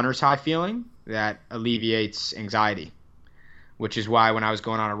euphoric runner's high feeling that alleviates anxiety, which is why when I was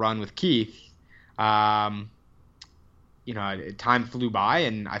going on a run with Keith, time flew by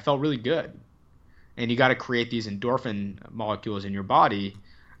and I felt really good. And you got to create these endorphin molecules in your body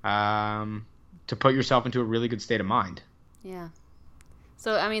to put yourself into a really good state of mind. Yeah.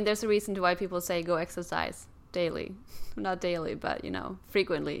 So, I mean, there's a reason to why people say go exercise daily. Not daily, but,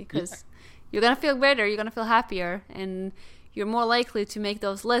 frequently. Because you're going to feel better, you're going to feel happier, and you're more likely to make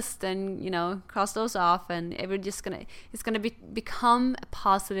those lists and, cross those off. And it's going to become a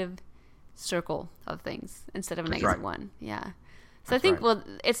positive circle of things instead of a negative one. Yeah. So I think, well,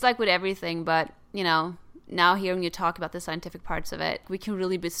 it's like with everything, but, now hearing you talk about the scientific parts of it, we can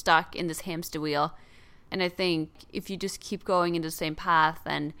really be stuck in this hamster wheel. And I think if you just keep going in the same path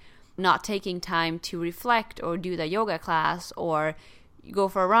and not taking time to reflect or do the yoga class or go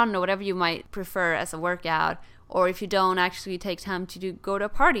for a run or whatever you might prefer as a workout, or if you don't actually take time to go to a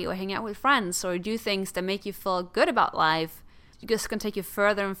party or hang out with friends or do things that make you feel good about life, it's just going to take you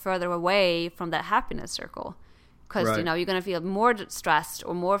further and further away from that happiness circle. Because, you're going to feel more stressed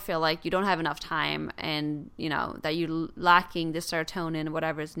or more feel like you don't have enough time and, that you're lacking the serotonin or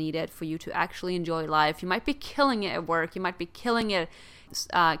whatever is needed for you to actually enjoy life. You might be killing it at work. You might be killing it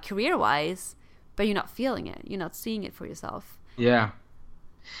career-wise, but you're not feeling it. You're not seeing it for yourself. Yeah.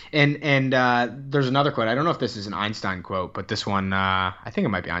 And there's another quote. I don't know if this is an Einstein quote, but this one, I think it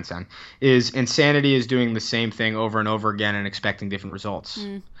might be Einstein, is insanity is doing the same thing over and over again and expecting different results.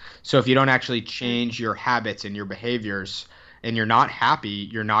 So if you don't actually change your habits and your behaviors and you're not happy,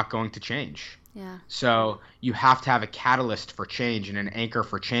 you're not going to change. Yeah. So you have to have a catalyst for change and an anchor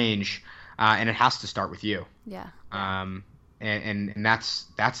for change, and it has to start with you. Yeah. And that's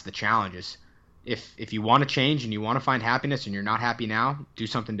the challenge is, if you want to change and you want to find happiness and you're not happy now, do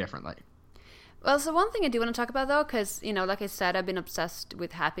something differently. Well, so one thing I do want to talk about, though, because, like I said, I've been obsessed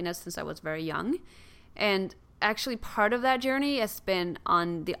with happiness since I was very young. And actually part of that journey has been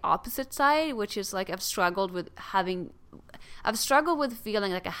on the opposite side, which is like I've struggled with feeling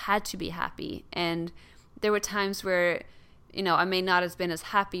like I had to be happy. And there were times where, I may not have been as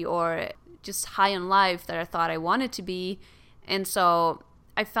happy or just high in life that I thought I wanted to be. And so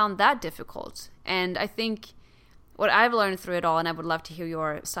I found that difficult. And I think what I've learned through it all, and I would love to hear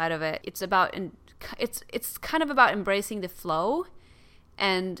your side of it, it's kind of about embracing the flow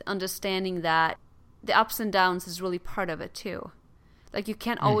and understanding that the ups and downs is really part of it too. Like you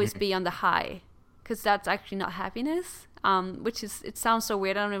can't always be on the high, because that's actually not happiness. It sounds so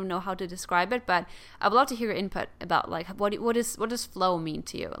weird. I don't even know how to describe it, but I'd love to hear your input about like what does flow mean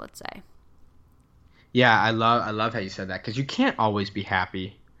to you, let's say. Yeah, I love how you said that, because you can't always be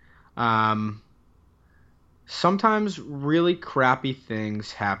happy. Sometimes really crappy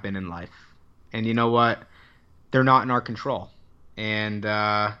things happen in life, and you know what? They're not in our control, and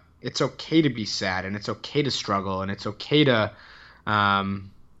it's okay to be sad, and it's okay to struggle, and it's okay to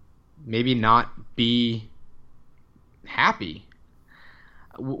maybe not be happy.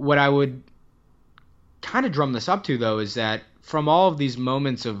 What I would kind of drum this up to, though, is that from all of these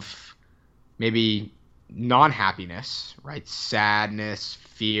moments of maybe non-happiness, right? Sadness,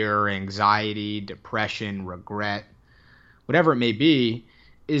 fear, anxiety, depression, regret, whatever it may be,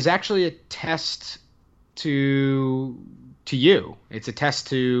 is actually a test to you. It's a test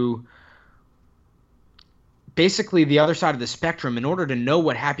to basically the other side of the spectrum. In order to know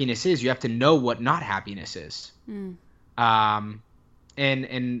what happiness is, you have to know what not happiness is.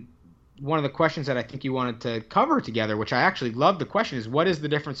 And one of the questions that I think you wanted to cover together, which I actually love the question, is what is the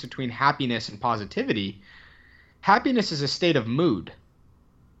difference between happiness and positivity? Happiness is a state of mood.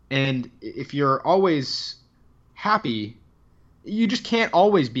 And if you're always happy, you just can't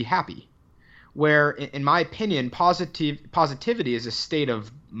always be happy. Where, in my opinion, positivity is a state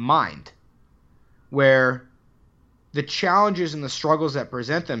of mind, where the challenges and the struggles that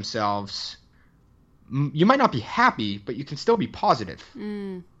present themselves, you might not be happy, but you can still be positive.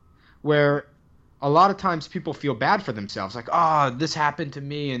 Where a lot of times people feel bad for themselves, like, oh, this happened to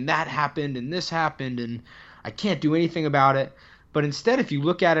me, and that happened, and this happened, and I can't do anything about it. But instead, if you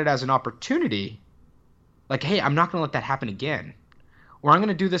look at it as an opportunity, like, hey, I'm not going to let that happen again. Or I'm going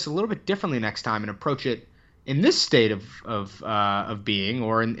to do this a little bit differently next time and approach it in this state of being,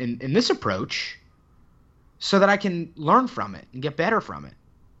 or in this approach, so that I can learn from it and get better from it.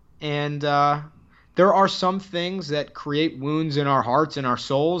 And there are some things that create wounds in our hearts and our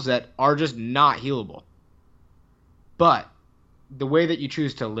souls that are just not healable. But the way that you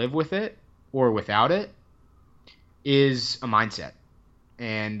choose to live with it or without it is a mindset.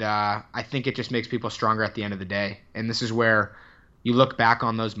 And I think it just makes people stronger at the end of the day. And this is where you look back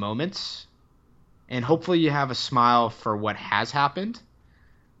on those moments, and hopefully you have a smile for what has happened,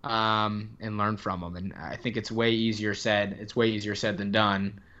 and learn from them. And I think it's way easier said. It's way easier said than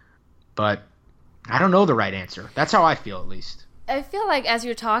done. But I don't know the right answer. That's how I feel, at least. I feel like as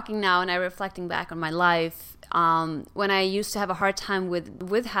you're talking now and I'm reflecting back on my life, when I used to have a hard time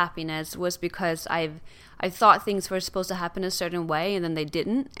with happiness was because I thought things were supposed to happen a certain way and then they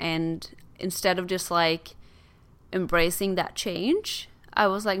didn't. And instead of just like embracing that change, I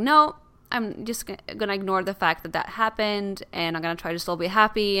was like, no, I'm just gonna ignore the fact that happened, and I'm gonna try to still be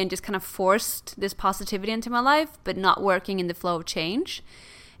happy, and just kind of forced this positivity into my life, but not working in the flow of change.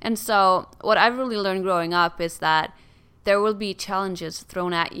 And so what I've really learned growing up is that there will be challenges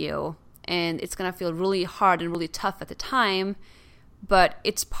thrown at you, and it's gonna feel really hard and really tough at the time, but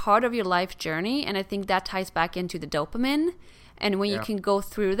it's part of your life journey. And I think that ties back into the dopamine. And when you can go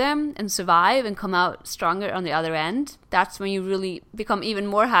through them and survive and come out stronger on the other end, that's when you really become even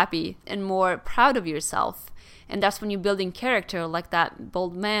more happy and more proud of yourself. And that's when you're building character, like that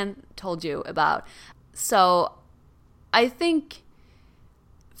bold man told you about. So I think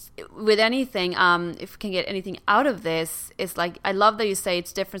with anything, if we can get anything out of this, it's like, I love that you say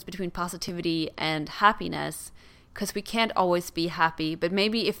it's difference between positivity and happiness, because we can't always be happy. But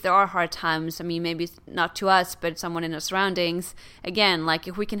maybe if there are hard times, I mean, maybe not to us, but someone in our surroundings, again, like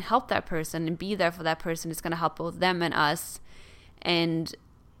if we can help that person and be there for that person, it's going to help both them and us. And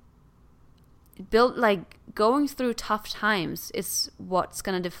build, like, going through tough times is what's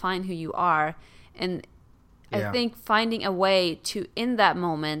going to define who you are. And I think finding a way to, in that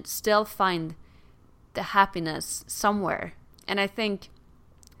moment, still find the happiness somewhere. And I think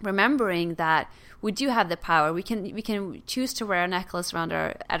remembering that we do have the power. We can choose to wear a necklace around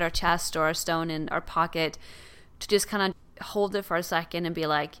our chest, or a stone in our pocket, to just kind of hold it for a second and be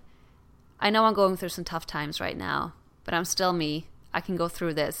like, I know I'm going through some tough times right now, but I'm still me. I can go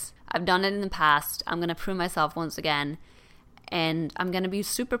through this. I've done it in the past. I'm going to prove myself once again. And I'm going to be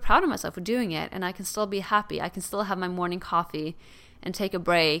super proud of myself for doing it. And I can still be happy. I can still have my morning coffee and take a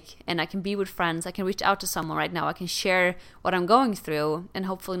break. And I can be with friends. I can reach out to someone right now. I can share what I'm going through, and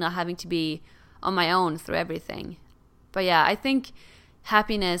hopefully not having to be on my own through everything. But yeah, I think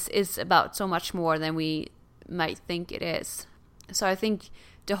happiness is about so much more than we might think it is. So I think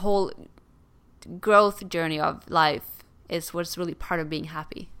the whole growth journey of life is what's really part of being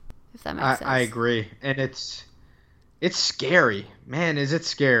happy, if that makes sense. I agree. And it's scary. Man, is it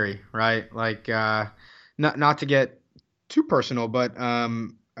scary, right? Like, not to get too personal, but I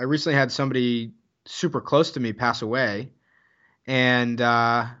recently had somebody super close to me pass away, and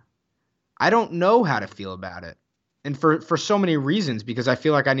I don't know how to feel about it. And for so many reasons, because I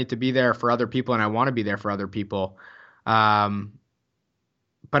feel like I need to be there for other people, and I want to be there for other people. But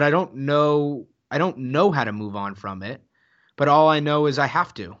I don't know how to move on from it. But all I know is I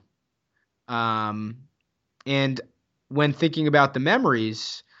have to. And when thinking about the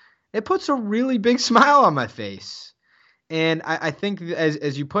memories, it puts a really big smile on my face. And I think,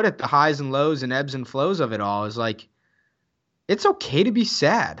 as you put it, the highs and lows and ebbs and flows of it all is like, it's okay to be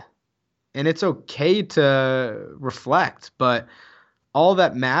sad. and it's okay to reflect, but all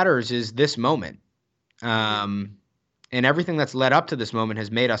that matters is this moment. Um, and everything that's led up to this moment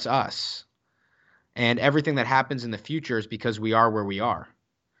has made us us. And everything that happens in the future is because we are where we are.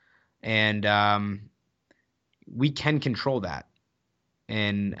 And we can control that.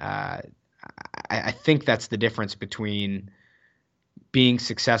 And I think that's the difference between being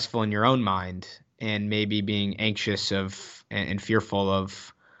successful in your own mind and maybe being anxious of and fearful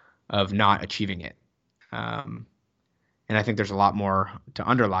of not achieving it. And I think there's a lot more to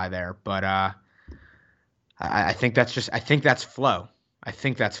underlie there, but I think that's flow. I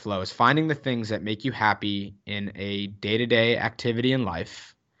think that's flow, is finding the things that make you happy in a day-to-day activity in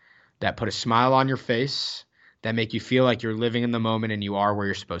life, that put a smile on your face, that make you feel like you're living in the moment and you are where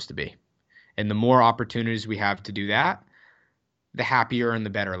you're supposed to be. And the more opportunities we have to do that, the happier and the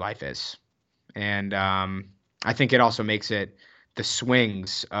better life is. And I think it also makes the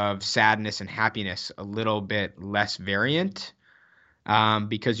swings of sadness and happiness a little bit less variant,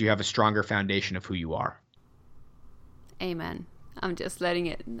 because you have a stronger foundation of who you are. Amen. I'm just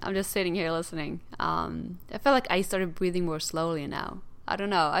sitting here listening. I feel like I started breathing more slowly now. I don't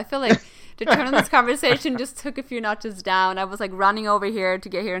know. I feel like the turn of this conversation just took a few notches down. I was like running over here to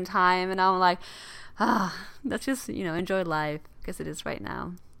get here in time, and now I'm like, let's just, enjoy life because it is right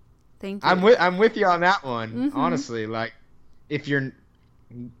now. Thank you. I'm with you on that one. Mm-hmm. Honestly, like if you're,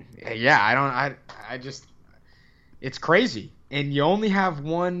 it's crazy, and you only have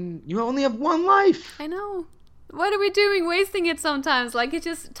one life. I know. What are we doing? Wasting it sometimes. Like,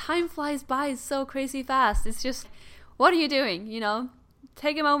 time flies by so crazy fast. It's just, what are you doing?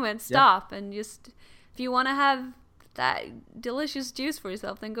 Take a moment, stop, and just, if you want to have that delicious juice for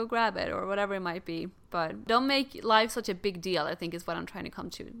yourself, then go grab it, or whatever it might be. But don't make life such a big deal, I think, is what I'm trying to come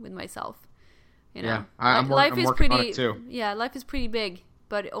to with myself. Yeah, I'm working on it too. Yeah, life is pretty big,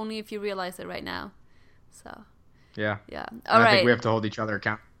 but only if you realize it right now. So. Yeah. All right. I think we have to hold each other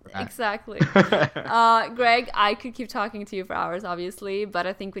accountable. Exactly. Greg, I could keep talking to you for hours, obviously, but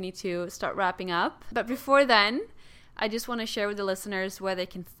I think we need to start wrapping up. But before then, I just want to share with the listeners where they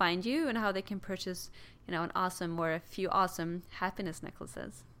can find you and how they can purchase, an awesome or a few awesome happiness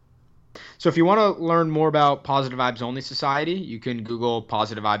necklaces. So if you want to learn more about Positive Vibes Only Society, you can Google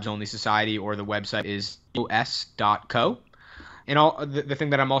Positive Vibes Only Society, or the website is os.co. And the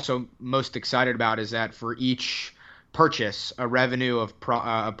thing that I'm also most excited about is that for each purchase,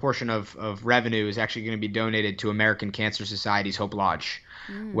 a portion of revenue is actually going to be donated to American Cancer Society's Hope Lodge,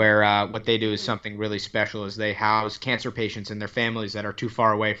 where what they do is something really special. Is they house cancer patients and their families that are too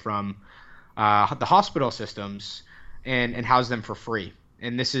far away from the hospital systems, and house them for free.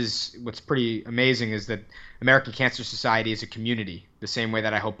 And this is what's pretty amazing, is that American Cancer Society is a community, the same way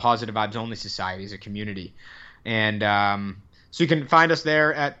that I hope Positive Vibes Only Society is a community. And so you can find us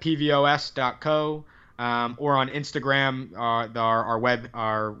there at pvos.co. Or on Instagram. Our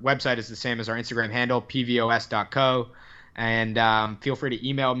website is the same as our Instagram handle, pvos.co. And feel free to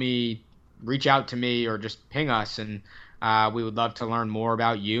email me, reach out to me, or just ping us. And we would love to learn more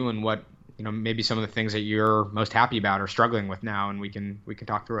about you and what, maybe some of the things that you're most happy about or struggling with now, and we can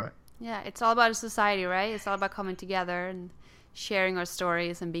talk through it. Yeah, it's all about a society, right? It's all about coming together and sharing our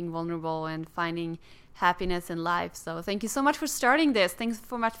stories and being vulnerable and finding happiness in life. So thank you so much for starting this. Thanks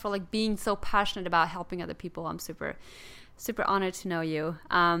so much for being so passionate about helping other people. I'm super honored to know you.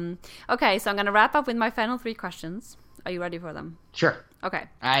 Okay, so I'm going to wrap up with my final 3 questions. Are you ready for them? Sure. Okay.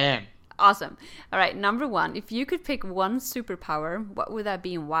 I am. Awesome. All right, number 1, if you could pick one superpower, what would that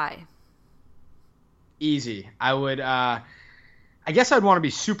be and why? Easy. I would I guess I'd want to be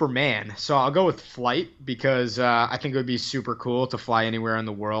Superman, so I'll go with flight, because I think it would be super cool to fly anywhere in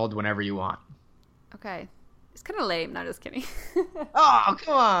the world whenever you want. Okay. It's kind of lame. No, just kidding. Oh,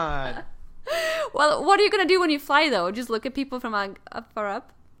 come on. Well, what are you going to do when you fly, though? Just look at people from far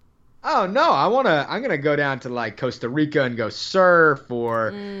up? Oh, no. I'm going to go down to Costa Rica and go surf,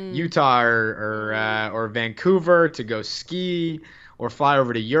 or Utah or Vancouver to go ski, or fly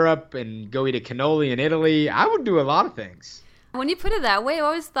over to Europe and go eat a cannoli in Italy. I would do a lot of things. When you put it that way, I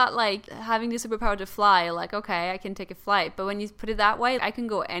always thought having the superpower to fly, okay, I can take a flight. But when you put it that way, I can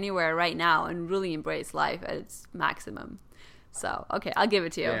go anywhere right now and really embrace life at its maximum. So, okay, I'll give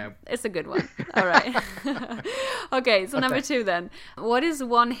it to you. Yeah. It's a good one. All right. Okay, so number 2 then. What is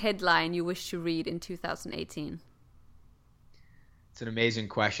one headline you wish to read in 2018? It's an amazing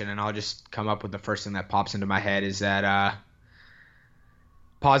question, and I'll just come up with the first thing that pops into my head, is that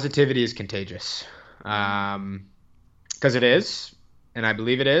positivity is contagious. Because it is, and I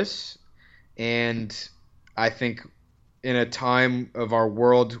believe it is. And I think in a time of our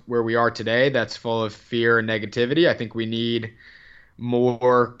world where we are today that's full of fear and negativity, I think we need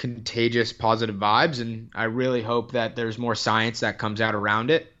more contagious positive vibes. And I really hope that there's more science that comes out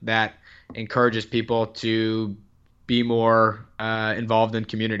around it that encourages people to be more involved in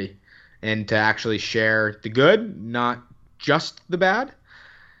community and to actually share the good, not just the bad.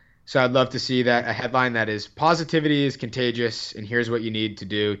 So I'd love to see that a headline that is positivity is contagious and here's what you need to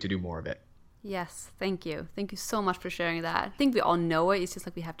do more of it. Yes, thank you. Thank you so much for sharing that. I think we all know it. It's just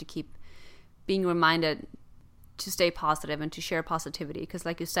like we have to keep being reminded to stay positive and to share positivity. Because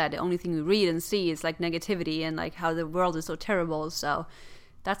like you said, the only thing we read and see is like negativity and like how the world is so terrible. So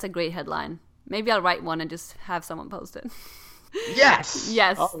that's a great headline. Maybe I'll write one and just have someone post it. Yes.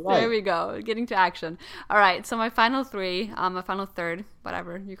 Yes. Right. There we go. Getting to action. All right. So my final my final third,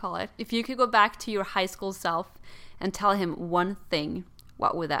 whatever you call it. If you could go back to your high school self and tell him one thing,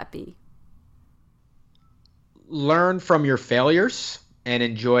 what would that be? Learn from your failures and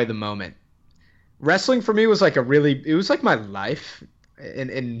enjoy the moment. Wrestling for me was like it was like my life.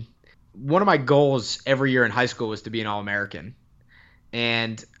 And one of my goals every year in high school was to be an All-American.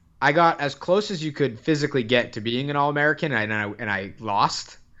 And I got as close as you could physically get to being an All-American, and I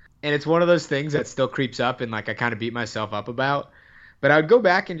lost. And it's one of those things that still creeps up and like I kind of beat myself up about. But I would go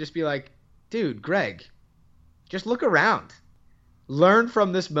back and just be like, dude, Greg, just look around. Learn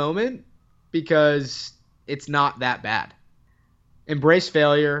from this moment because it's not that bad. Embrace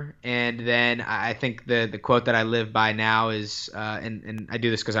failure. And then I think the quote that I live by now is, and I do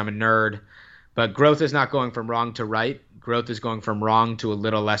this because I'm a nerd, but growth is not going from wrong to right. Growth is going from wrong to a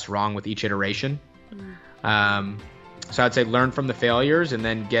little less wrong with each iteration. So I'd say learn from the failures and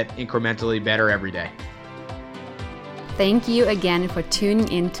then get incrementally better every day. Thank you again for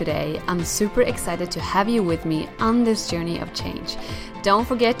tuning in today. I'm super excited to have you with me on this journey of change. Don't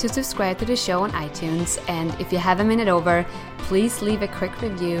forget to subscribe to the show on iTunes, and if you have a minute over, please leave a quick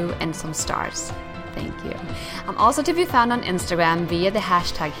review and some stars. Thank you. I'm also to be found on Instagram via the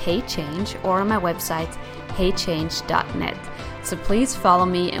hashtag HeyChange or on my website heychange.net. So please follow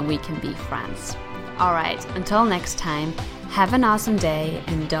me and we can be friends. All right, until next time, have an awesome day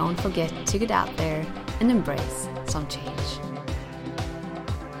and don't forget to get out there and embrace some change.